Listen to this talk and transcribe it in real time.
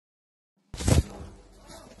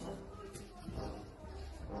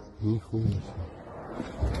Нихуя себе.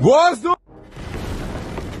 Воздух!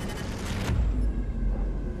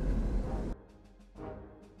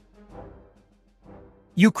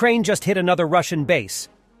 Ukraine just hit another Russian base,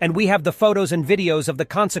 and we have the photos and videos of the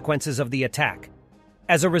consequences of the attack.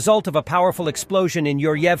 As a result of a powerful explosion in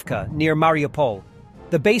Yuryevka, near Mariupol,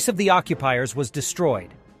 the base of the occupiers was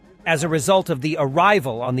destroyed. As a result of the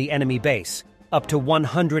arrival on the enemy base, up to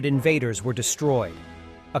 100 invaders were destroyed.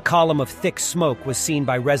 A column of thick smoke was seen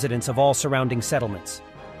by residents of all surrounding settlements.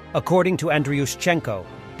 According to Andriushchenko,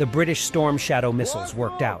 the British Storm Shadow missiles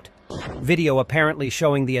worked out. Video apparently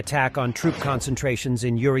showing the attack on troop concentrations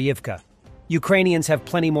in Yuryevka. Ukrainians have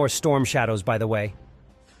plenty more Storm Shadows, by the way.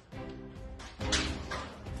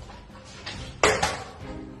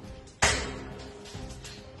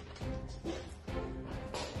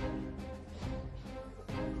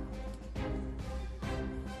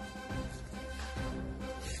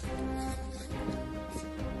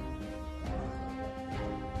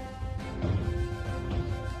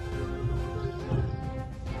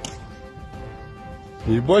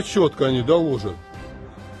 Ебать четко они доложат.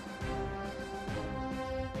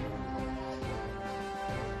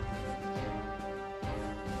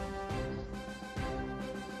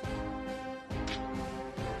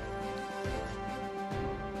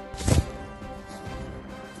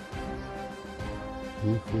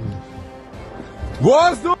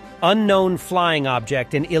 Воздух! Unknown flying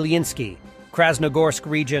object in Ilyinsky, Krasnogorsk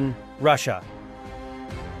region, Russia.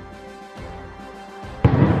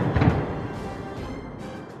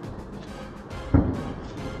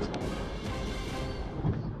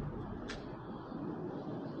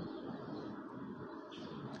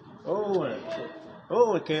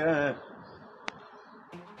 Oh, okay.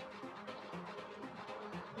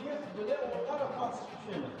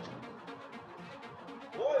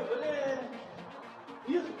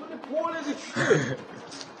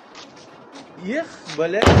 Их,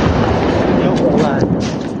 блядь, я ладно.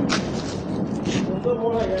 Ну,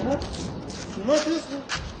 вот я, смотри.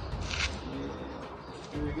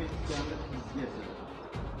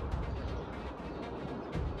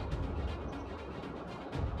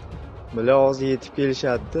 Bile hozir yetib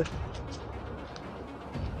kelishadi.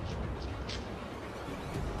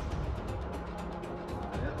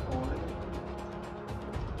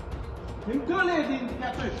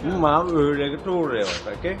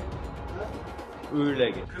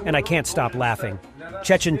 And I can't stop laughing.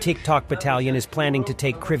 Chechen TikTok battalion is planning to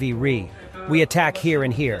take Kryvyi Rih. We attack here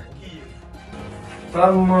and here.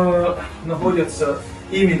 Там находятся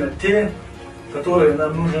именно те, которые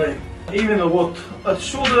нам нужны. Именно вот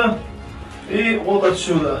отсюда и вот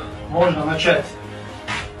отсюда можно начать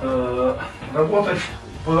работать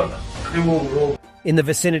по Кривому Рогу. In the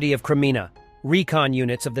vicinity of Kreminna, recon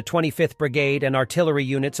units of the 25th Brigade and artillery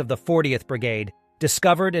units of the 40th Brigade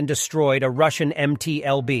discovered and destroyed a Russian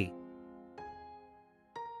MT-LB.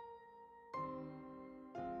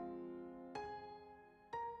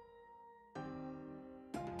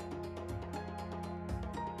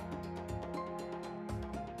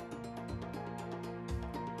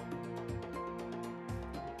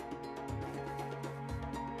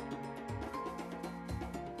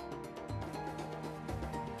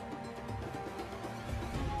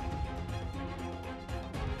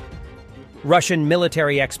 Russian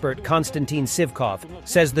military expert Konstantin Sivkov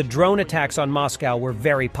says the drone attacks on Moscow were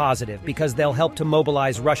very positive because they'll help to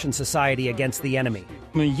mobilize Russian society against the enemy.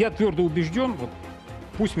 Я твердо убежден, вот,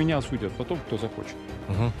 пусть меня осудят потом, кто захочет.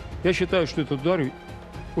 Я считаю, что этот удар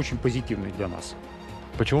очень позитивный для нас.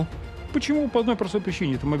 Почему? Почему? По одной простой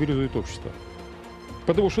причине. Это мобилизует общество.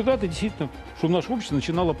 Потому что да, это действительно, чтобы наше общество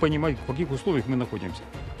начинало понимать, в каких условиях мы находимся.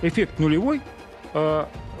 Эффект нулевой, а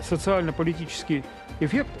социально-политический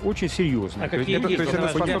эффект очень серьезный. То есть это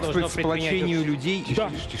способствует сплочению людей да,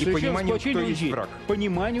 и пониманию, кто есть враг.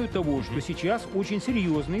 Пониманию того, что сейчас очень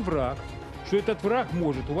серьезный враг, что этот враг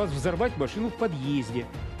может у вас взорвать машину в подъезде,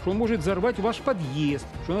 что он может взорвать ваш подъезд,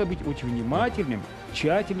 что надо быть очень внимательным,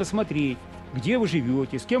 тщательно смотреть, где вы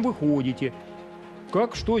живете, с кем вы ходите,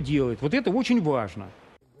 как что делать. Вот это очень важно.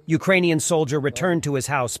 Ukrainian soldier returned to his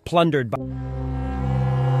house plundered by...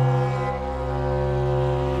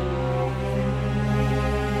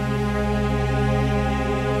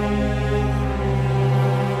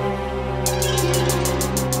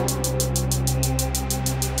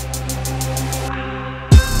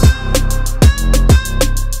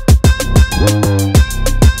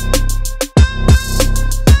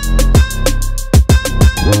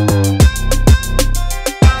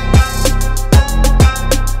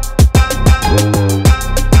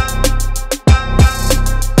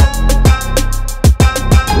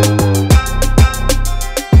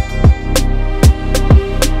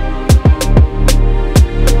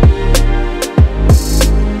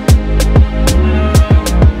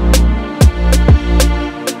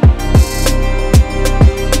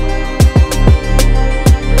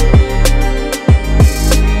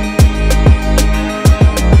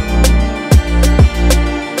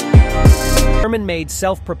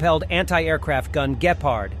 self-propelled anti-aircraft gun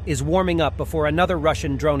Gepard is warming up before another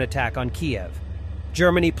Russian drone attack on Kiev.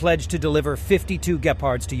 Germany pledged to deliver 52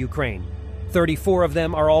 Gepards to Ukraine. 34 of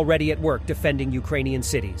them are already at work defending Ukrainian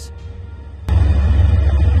cities.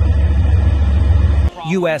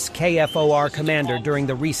 U.S. KFOR commander during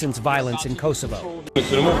the recent violence in Kosovo.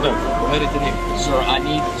 Sir, I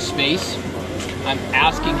need space. I'm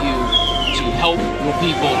asking you to help your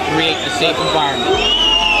people create a safe environment.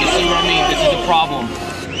 You see what I mean? This is a problem.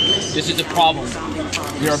 This is a problem.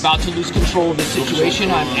 We are about to lose control of the situation.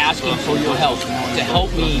 I'm asking for your help to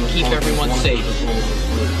help me keep everyone safe.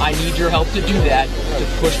 I need your help to do that, to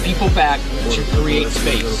push people back, to create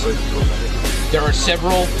space. There are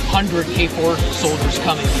several hundred KFOR soldiers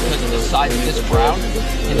coming because of the size of this crowd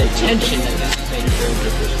and the tension that this is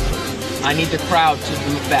making. I need the crowd to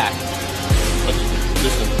move back.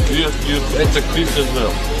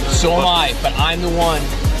 So am I, but I'm the one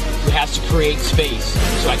who has to create space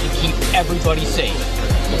so I can keep everybody safe.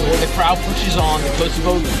 The more the crowd pushes on the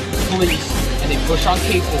Kosovo police and they push on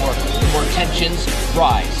KFOR, the more tensions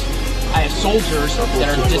rise. I have soldiers that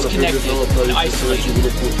are disconnected and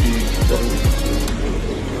isolated.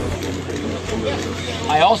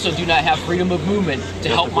 I also do not have freedom of movement to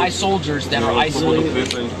help my soldiers that are isolated.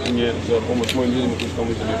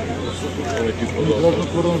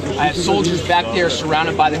 I have soldiers back there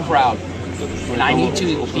surrounded by the crowd, and I need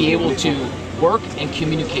to be able to work and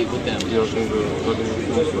communicate with them.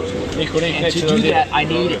 And to do that, I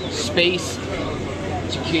need space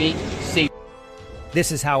to create safety.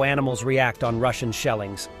 This is how animals react on Russian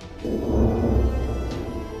shellings.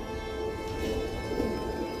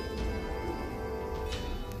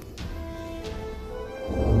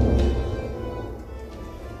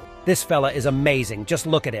 This fella is amazing. Just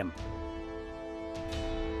look at him.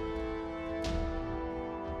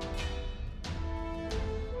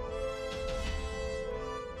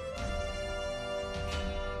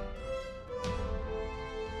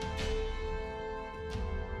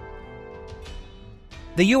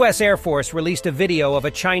 The U.S. Air Force released a video of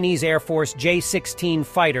a Chinese Air Force J-16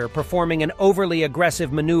 fighter performing an overly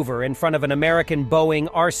aggressive maneuver in front of an American Boeing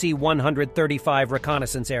RC-135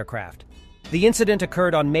 reconnaissance aircraft. The incident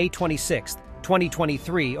occurred on May 26,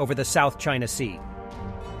 2023, over the South China Sea.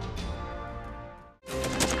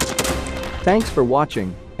 Thanks for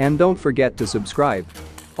watching, and don't forget to subscribe.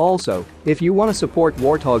 Also, if you want to support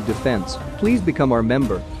Warthog Defense, please become our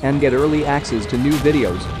member and get early access to new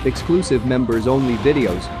videos, exclusive members-only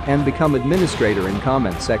videos, and become administrator in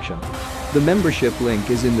comment section. The membership link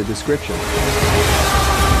is in the description.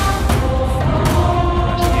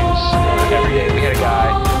 Every day. We had a guy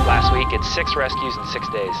last week at 6 rescues in 6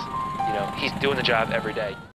 days. You know, he's doing the job every day.